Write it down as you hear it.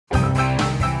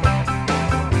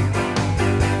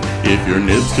If your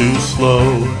nib's too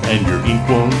slow and your ink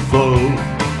won't flow,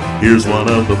 here's one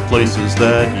of the places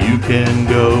that you can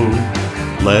go.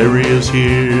 Larry is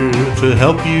here to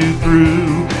help you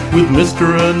through with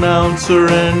Mr. Announcer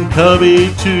and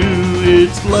Cubby too.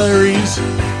 It's Larry's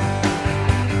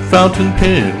Fountain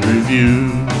Pen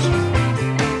Reviews.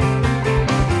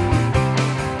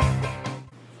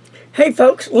 Hey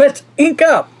folks, let's ink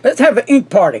up. Let's have an ink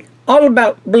party. All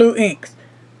about blue inks.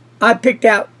 I picked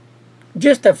out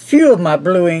just a few of my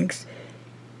blue inks.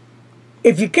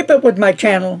 If you keep up with my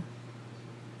channel,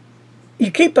 you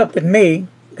keep up with me,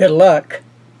 good luck.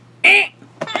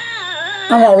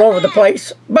 I'm all over the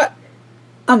place, but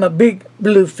I'm a big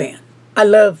blue fan. I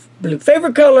love blue.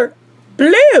 Favorite color,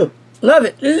 blue. Love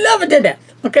it to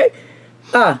death. Okay,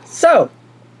 so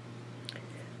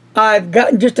I've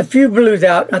gotten just a few blues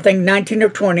out. I think 19 or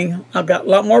 20. I've got a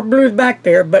lot more blues back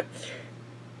there, but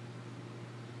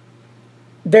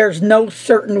there's no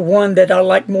certain one that I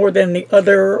like more than the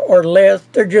other or less.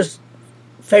 They're just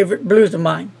favorite blues of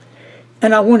mine.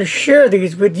 And I want to share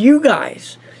these with you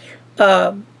guys.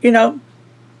 You know,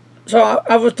 so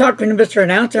I was talking to Mr.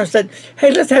 Announcer and said,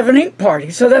 hey, let's have an ink party.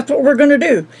 So that's what we're going to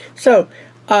do. So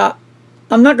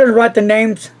I'm not going to write the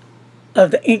names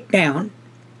of the ink down.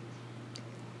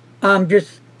 I'm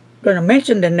just going to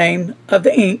mention the name of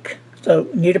the ink. So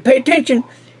you need to pay attention.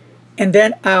 And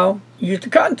then I'll use the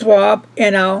cotton swab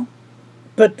and I'll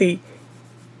put the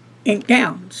ink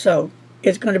down. So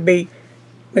it's going to be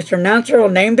Mr. Announcer will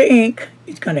name the ink.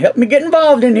 He's going to help me get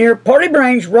involved in here. Party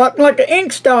brains, rocking like an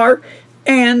ink star.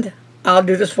 And I'll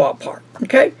do the swab part.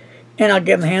 Okay? And I'll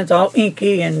get my hands all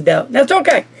inky and that's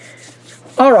okay.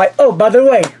 All right. Oh, by the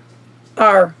way,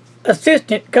 our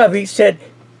assistant, Cubby, said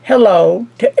hello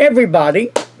to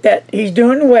everybody, that he's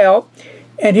doing well.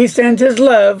 And he sends his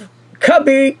love.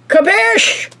 Cubby,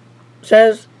 Cubbish,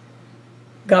 says,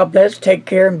 God bless, take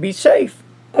care, and be safe.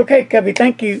 Okay, Cubby,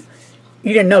 thank you.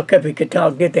 You didn't know Cubby could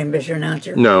talk, did they, Mr.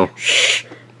 Announcer? No. Shh.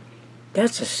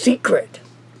 That's a secret.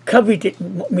 Cubby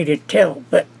didn't want me to tell,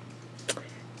 but,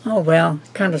 oh well,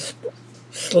 kind of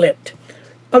slipped.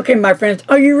 Okay, my friends,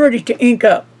 are you ready to ink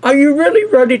up? Are you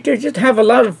really ready to just have a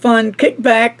lot of fun, kick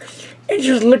back, and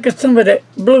just look at some of the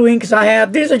blue inks I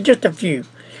have? These are just a few.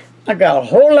 I got a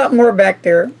whole lot more back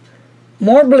there.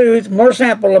 More blues, more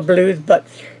sample of blues, but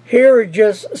here are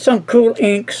just some cool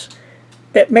inks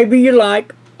that maybe you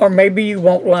like or maybe you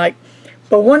won't like.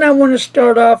 But when I want to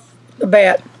start off the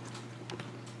bat,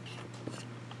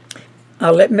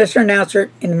 I'll let Mr. Announcer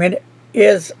in a minute,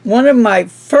 is one of my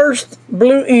first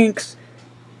blue inks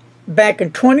back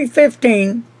in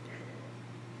 2015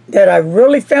 that I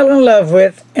really fell in love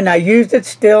with, and I used it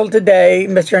still today.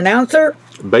 Mr. Announcer?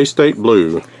 Bay State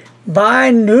Blue. By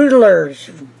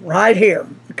Noodlers, right here,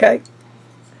 okay?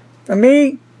 For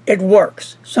me, it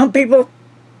works. Some people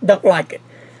don't like it.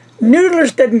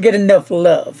 Noodlers doesn't get enough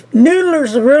love.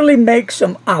 Noodlers really make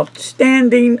some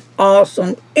outstanding,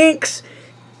 awesome inks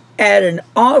at an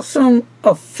awesome,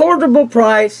 affordable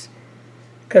price,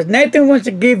 because Nathan wants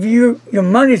to give you your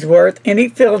money's worth, and he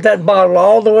fills that bottle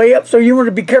all the way up, so you want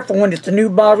to be careful when it's a new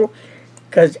bottle,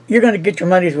 because you're going to get your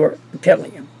money's worth, I'm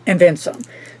telling you, and then some.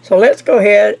 So let's go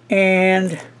ahead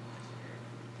and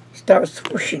start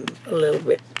swooshing a little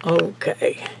bit.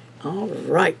 Okay. All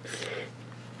right.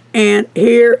 And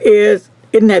here is,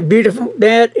 isn't that beautiful?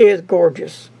 That is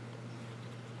gorgeous.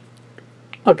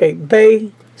 Okay,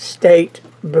 Bay State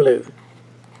Blue.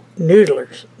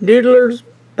 Noodlers. Noodlers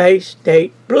Bay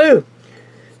State Blue.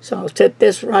 So I'll set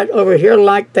this right over here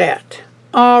like that.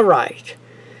 All right.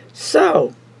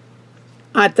 So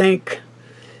I think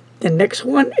the next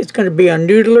one is going to be on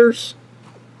Noodlers.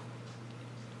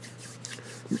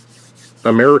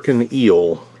 American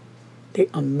Eel. The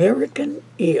American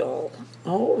Eel.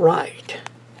 All right.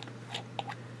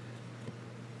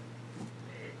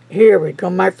 Here we go,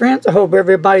 my friends. I hope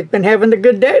everybody's been having a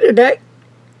good day today.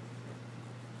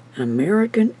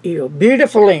 American Eel.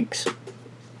 Beautiful inks.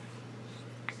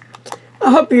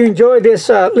 I hope you enjoy this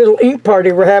little ink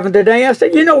party we're having today. I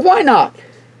said, you know, why not?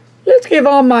 Let's give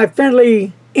all my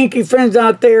friendly inky friends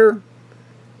out there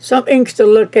some inks to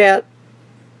look at,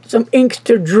 some inks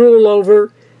to drool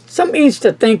over, some inks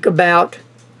to think about,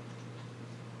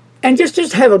 and just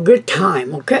have a good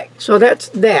time, okay? So that's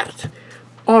that.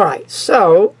 All right,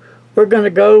 so we're going to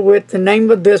go with the name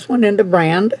of this one and the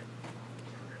brand.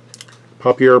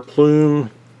 Paupier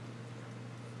Plume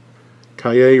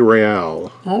Cahiers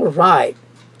Real. All right.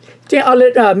 See, I'll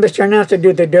let Mr. Announcer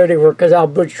do the dirty work, because I'll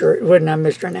butcher it, wouldn't I,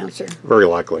 Mr. Announcer? Very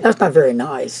likely. That's not very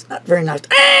nice. Not very nice.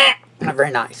 Not very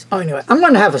nice. Oh, anyway, I'm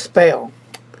going to have a spell.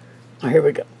 Oh, here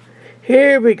we go.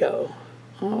 Here we go.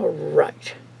 All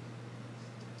right.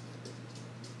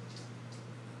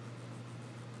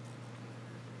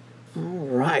 All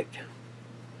right.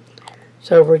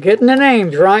 So we're getting the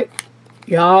names right.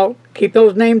 Y'all keep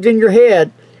those names in your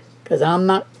head, because I'm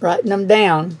not writing them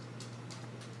down.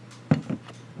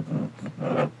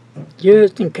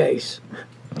 Just in case.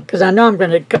 Because I know I'm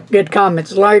going to get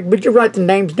comments like, would you write the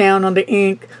names down on the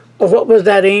ink? Or what was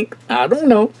that ink? I don't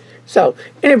know. So,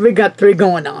 anyway, we got 3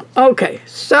 going on. Okay,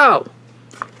 so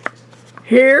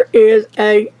here is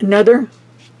another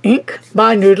ink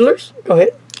by Noodlers. Go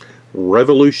ahead.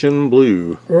 Revolution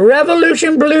Blue.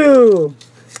 Revolution Blue.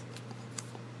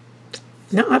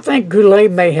 Now, I think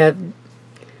Goulet may have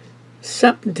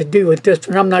something to do with this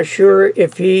one. I'm not sure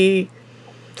if he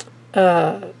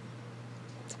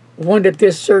wanted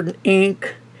this certain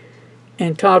ink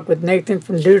and talked with Nathan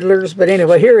from Doodlers. But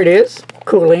anyway, here it is.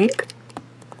 Cool ink.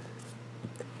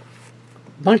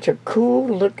 Bunch of cool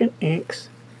looking inks.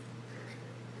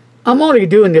 I'm only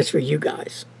doing this for you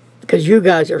guys, because you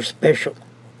guys are special.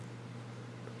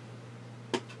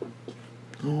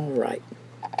 All right.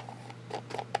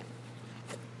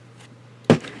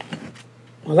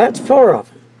 Well, that's 4 of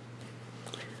them.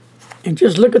 And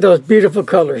just look at those beautiful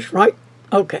colors, right?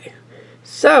 Okay.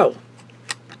 So,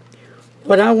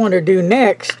 what I want to do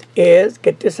next is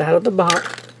get this out of the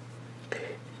box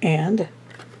and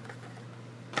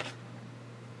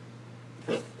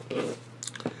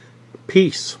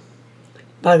Peace.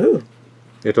 by who?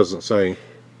 It doesn't say.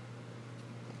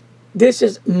 This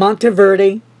is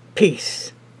Monteverde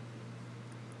Peace.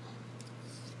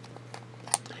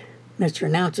 Mr.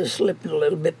 Announcer's slipping a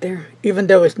little bit there. Even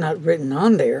though it's not written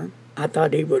on there, I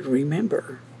thought he would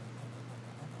remember.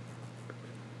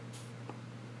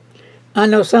 I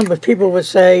know some people would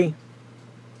say,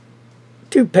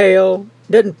 too pale,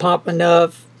 doesn't pop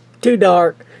enough, too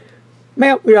dark.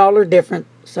 Well, we all are different,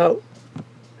 so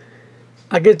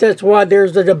I guess that's why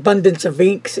there's an abundance of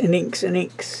inks and inks and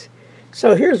inks.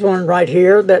 So here's one right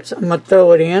here. I'm going to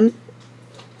throw it in.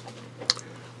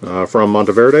 From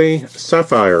Monteverde,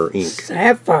 Sapphire ink.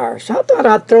 Sapphire. So I thought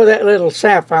I'd throw that little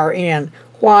sapphire in.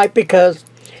 Why? Because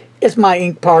it's my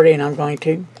ink party and I'm going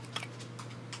to.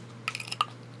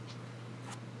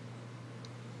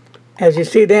 As you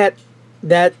see that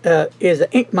is an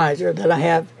ink miser that I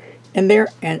have in there.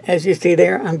 And as you see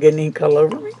there, I'm getting ink all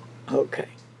over me. Okay.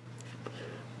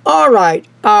 All right.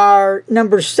 Our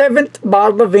number 7th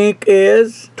bottle of ink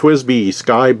is TWSBI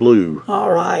Sky Blue.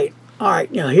 all right. All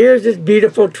right, now here's this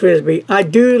beautiful TWSBI. I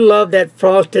do love that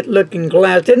frosted looking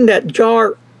glass. Isn't that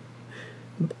jar,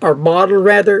 or bottle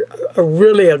rather,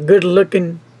 really a good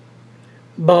looking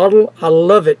bottle? I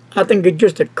love it. I think it's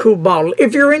just a cool bottle.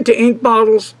 If you're into ink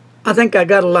bottles, I think I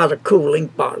got a lot of cool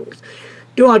ink bottles.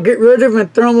 Do I get rid of them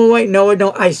and throw them away? No, I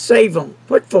don't. I save them.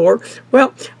 What for?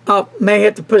 Well, I may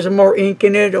have to put some more ink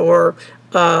in it, or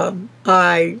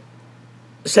I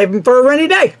save them for a rainy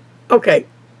day. Okay,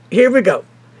 here we go.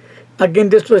 Again,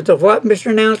 this was the what, Mr.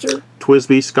 Announcer?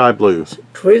 TWSBI Sky Blue.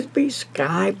 TWSBI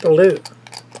Sky Blue.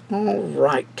 All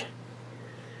right.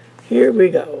 Here we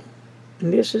go.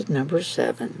 And this is number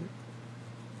 7.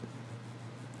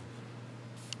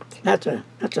 That's a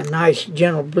nice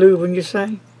gentle blue, wouldn't you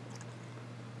say?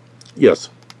 Yes.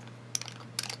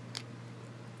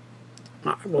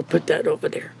 All right, we'll put that over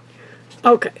there.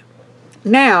 Okay.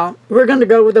 Now, we're going to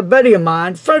go with a buddy of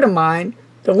mine, friend of mine,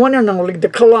 the one and only, the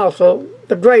colossal,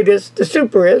 the greatest, the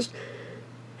superest.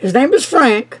 His name is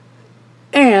Frank,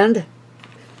 and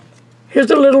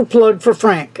here's a little plug for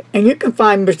Frank. And you can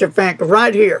find Mr. Frank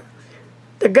right here.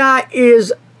 The guy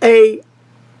is a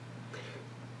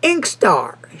ink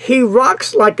star. He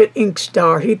rocks like an ink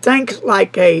star. He thinks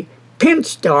like a pen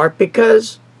star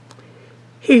because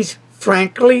he's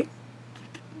frankly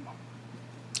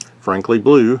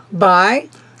Blue. by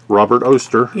Robert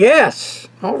Oster. Yes.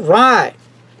 All right.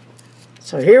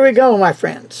 So here we go, my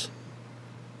friends.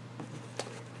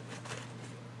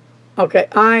 Okay,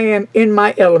 I am in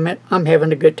my element. I'm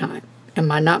having a good time.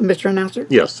 Am I not, Mr. Announcer?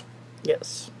 Yes.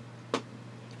 Yes.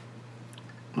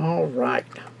 All right.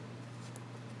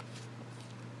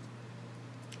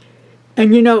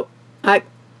 And you know, I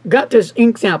got this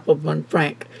ink sample from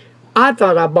Frank. I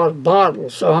thought I bought a bottle,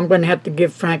 so I'm going to have to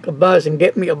give Frank a buzz and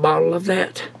get me a bottle of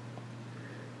that.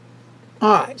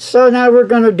 All right, so now we're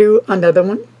going to do another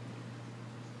one.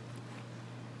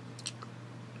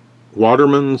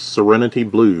 Waterman's Serenity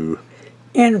Blue.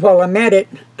 And while I'm at it,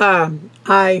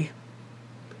 I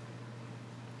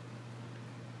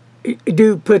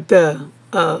do put the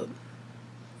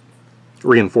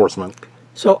Reinforcement.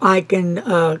 so I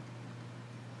can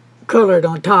color it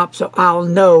on top, so I'll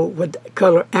know what the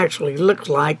color actually looks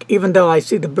like. Even though I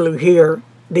see the blue here,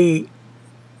 the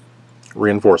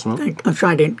Reinforcement. I'm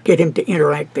trying to get him to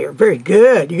interact there. Very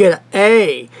good. You get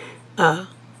an A.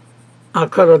 I'll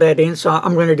color that in. So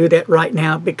I'm going to do that right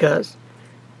now because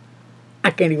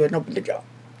I can't even open the jar.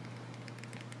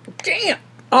 Damn!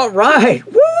 All right.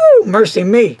 Woo! Mercy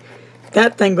me.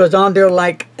 That thing goes on there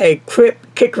like a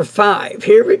Crip Kicker 5.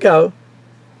 Here we go.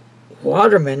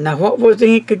 Waterman. Now, what was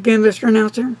the ink again, Mr.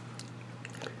 Announcer?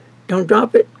 Don't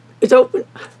drop it. It's open.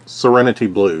 Serenity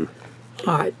Blue.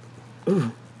 All right.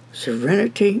 Ooh.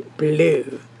 Serenity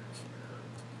Blue.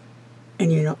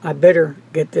 And, you know, I better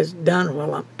get this done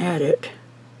while I'm at it.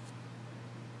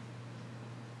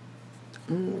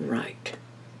 All right.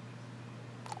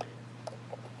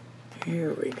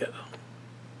 Here we go.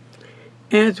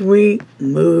 As we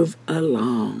move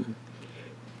along.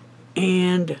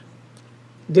 And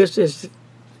this is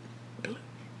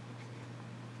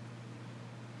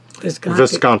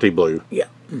Visconti Blue. Yeah.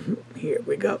 Here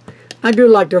we go. I do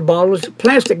like their bottles.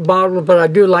 Plastic bottles, but I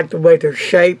do like the way they're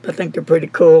shaped. I think they're pretty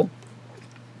cool.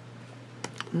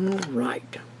 All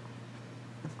right.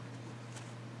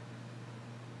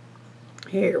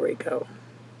 Here we go.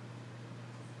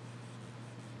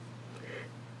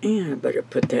 And I better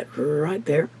put that right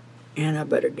there. And I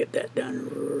better get that done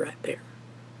right there.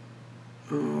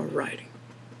 All righty.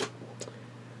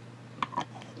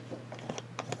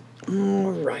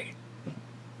 All right.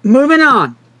 Moving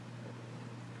on.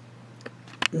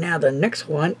 Now the next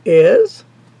one is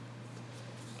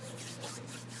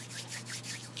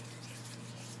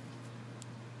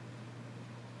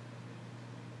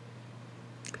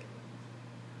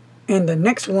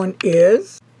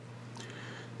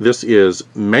This is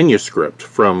manuscript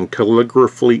from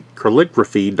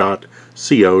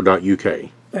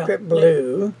calligraphy.co.uk. Crip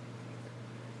Blue.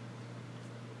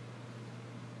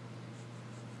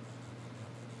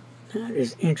 That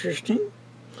is interesting.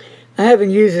 I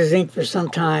haven't used this ink for some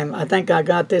time. I think I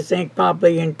got this ink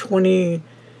probably in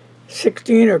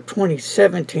 2016 or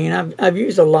 2017. I've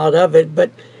used a lot of it,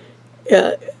 but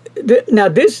now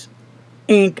this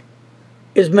ink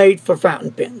is made for fountain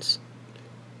pens.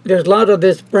 There's a lot of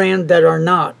this brand that are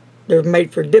not. They're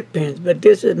made for dip pens, but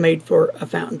this is made for a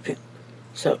fountain pen.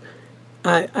 So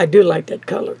I do like that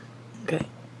color. Okay.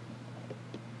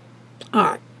 All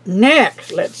right.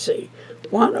 Next, let's see.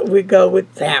 Why don't we go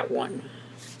with that one?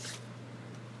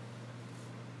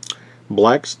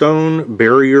 Blackstone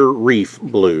Barrier Reef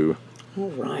Blue.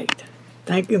 All right.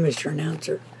 Thank you, Mr.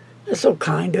 Announcer. That's so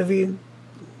kind of you.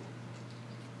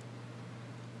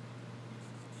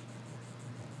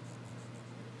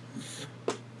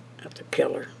 That's a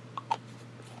killer.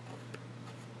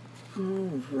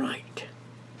 All right.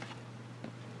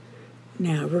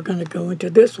 Now we're going to go into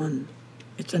this one.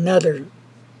 It's another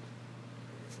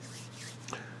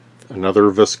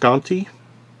Visconti.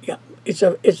 Yeah,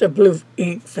 it's a blue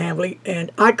ink family,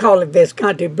 and I call it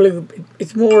Visconti blue.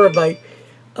 It's more of a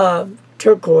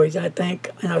turquoise, I think,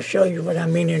 and I'll show you what I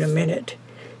mean in a minute.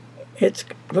 It's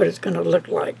what it's going to look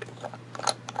like.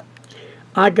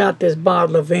 I got this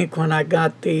bottle of ink when I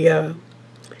got the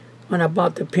when I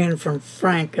bought the pen from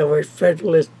Frank over at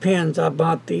Federalist Pens. I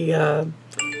bought the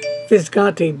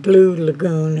Visconti Blue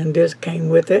Lagoon, and this came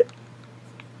with it.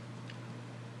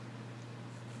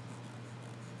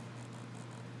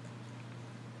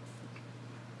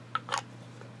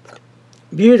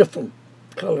 Beautiful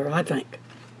color, I think.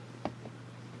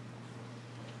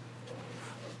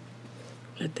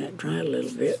 Let that dry a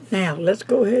little bit. Now, let's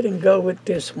go ahead and go with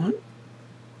this one.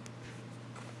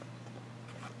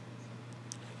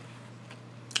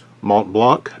 Mont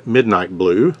Blanc Midnight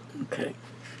Blue. Okay.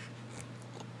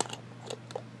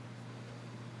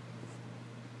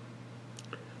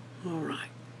 All right.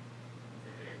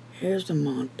 Here's the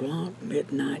Mont Blanc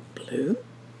Midnight Blue.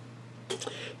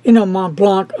 You know, Mont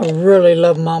Blanc, I really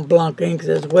love Mont Blanc inks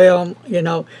as well. You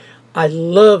know, I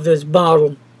love this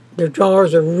bottle. The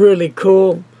jars are really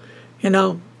cool. You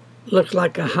know, looks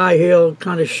like a high heel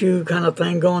kind of shoe kind of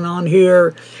thing going on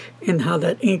here. And how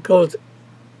that ink goes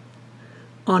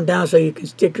on down so you can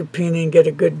stick your pen in, get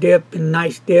a good dip and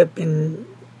nice dip and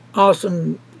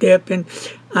awesome dip. And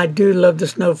I do love the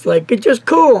snowflake. It's just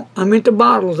cool. I'm into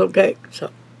bottles, okay? So,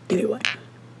 anyway.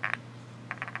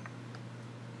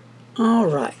 All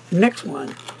right, next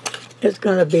one is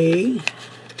going to be,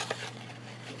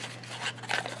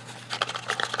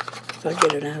 if I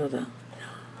get it out of the...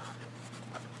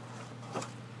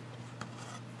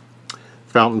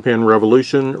 Fountain Pen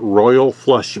Revolution Royal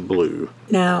Flush Blue.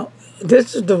 Now,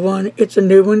 this is the one, it's a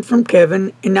new one from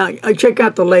Kevin. And now, I check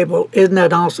out the label. Isn't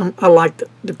that awesome? I like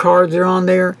the cards are on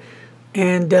there.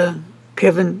 And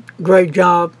Kevin, great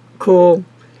job, cool.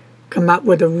 Come out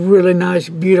with a really nice,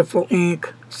 beautiful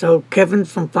ink. So, Kevin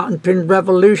from Fountain Pen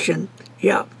Revolution.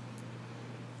 Yeah.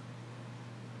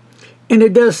 And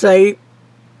it does say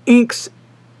inks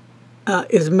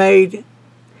is made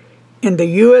in the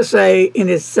USA and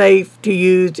is safe to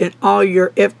use in all your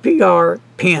FPR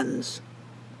pens.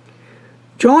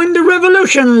 Join the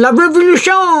revolution, la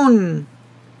revolution!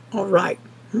 All right.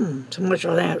 So much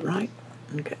for that, right?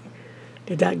 Okay.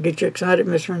 Did that get you excited,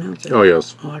 Mr. Announcer? Oh,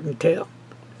 yes. Oh, I can tell.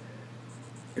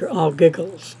 You're all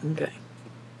giggles. Okay.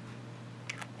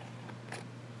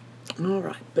 All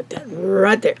right. Put that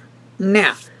right there.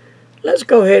 Now, let's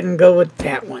go ahead and go with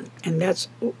that one. And that's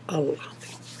a Lamy.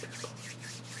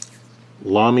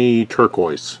 Lamy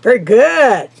turquoise. Very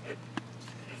good.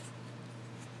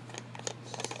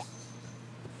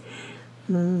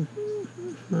 Here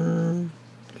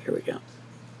we go.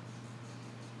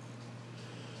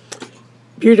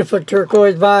 Beautiful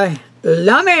turquoise by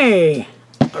Lamy.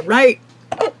 All right.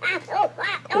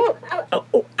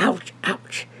 Oh, ouch,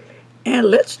 ouch. And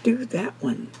let's do that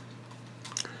one.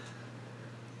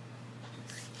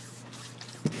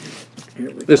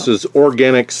 This is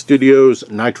Organic Studios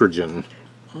Nitrogen.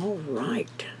 All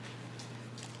right.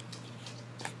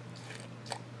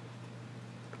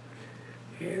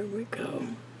 Here we go.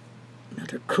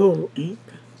 Another cool ink.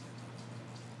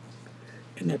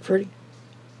 Isn't that pretty?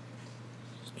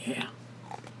 Yeah.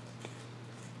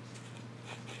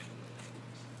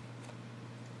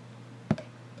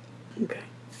 Okay.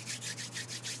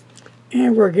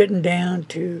 And we're getting down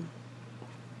to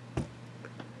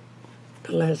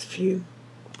the last few.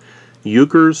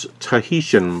 Euchre's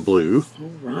Tahitian Blue. All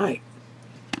right.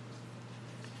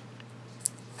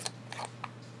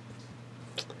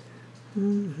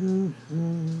 And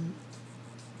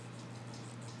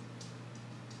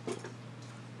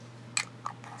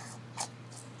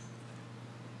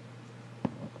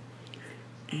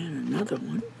another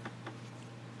one.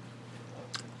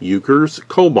 Euchre's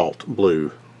Cobalt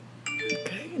Blue.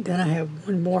 Okay, then I have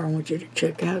one more I want you to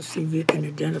check out, see if you can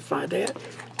identify that.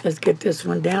 Let's get this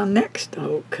one down next.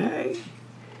 Okay.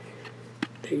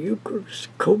 The Euchre's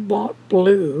Cobalt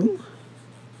Blue.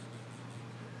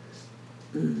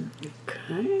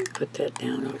 Okay, put that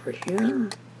down over here.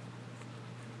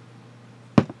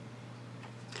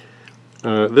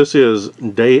 This is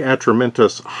De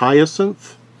Atramentus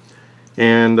Hyacinth.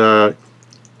 And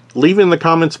leave in the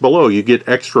comments below. You get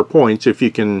extra points if you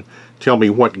can tell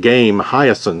me what game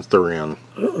Hyacinth they're in.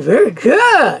 Oh, very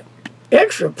good.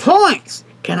 Extra points.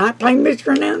 Can I play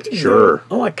Mr. Announcer? Sure.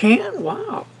 Oh, I can?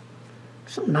 Wow.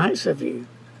 So nice of you.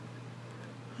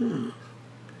 Well,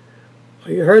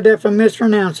 you heard that from Mr.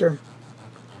 Announcer.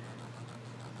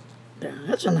 Yeah,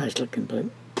 that's a nice looking blue.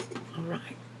 All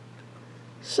right.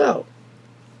 So,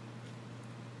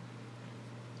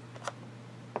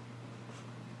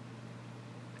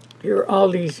 here are all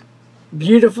these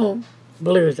beautiful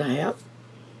blues I have.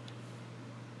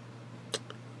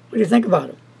 What do you think about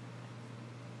them?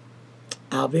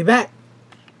 I'll be back.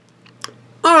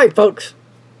 All right, folks.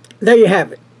 There you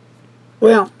have it.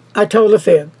 Well, I told a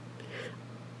fib.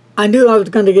 I knew I was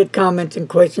going to get comments and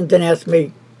questions and ask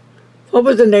me, what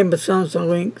was the name of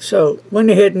so-and-so ink? So, went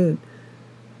ahead and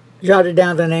jotted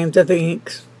down the names of the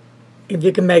inks. If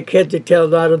you can make heads or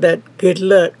tails out of that, good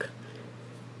luck.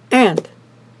 And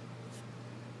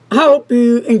I hope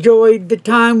you enjoyed the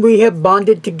time we have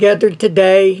bonded together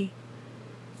today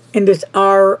in this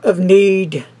hour of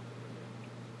need,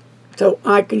 so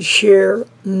I can share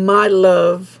my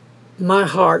love, my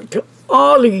heart to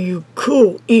all of you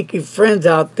cool inky friends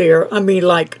out there. I mean,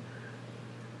 like,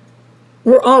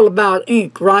 we're all about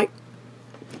ink, right?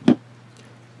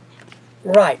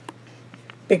 Right.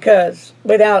 Because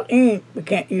without ink, we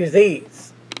can't use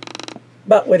these.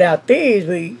 But without these,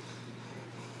 we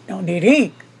don't need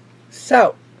ink.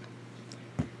 So,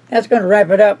 that's going to wrap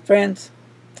it up, friends.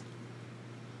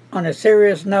 On a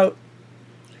serious note,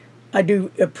 I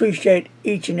do appreciate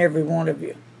each and every one of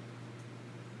you.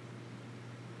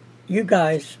 You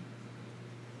guys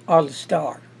are the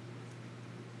star.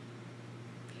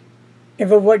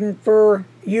 If it wasn't for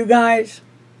you guys,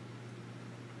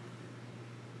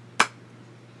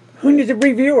 who needs a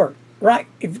reviewer, right?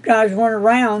 If you guys weren't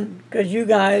around, because you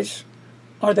guys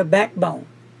are the backbone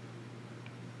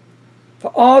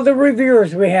for all the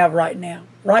reviewers we have right now,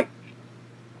 right?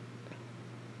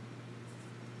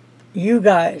 You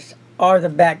guys are the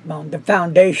backbone, the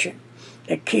foundation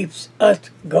that keeps us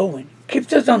going,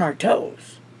 keeps us on our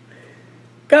toes.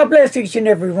 God bless each and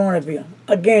every one of you.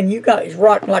 Again, you guys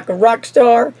rock like a rock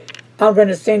star. I'm going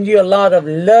to send you a lot of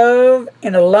love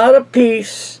and a lot of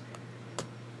peace.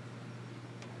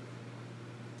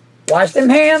 Wash them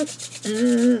hands,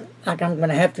 like I'm going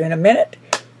to have to in a minute.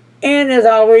 And as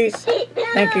always,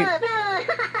 thank you.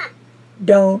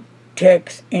 Don't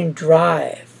text and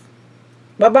drive.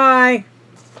 Bye-bye.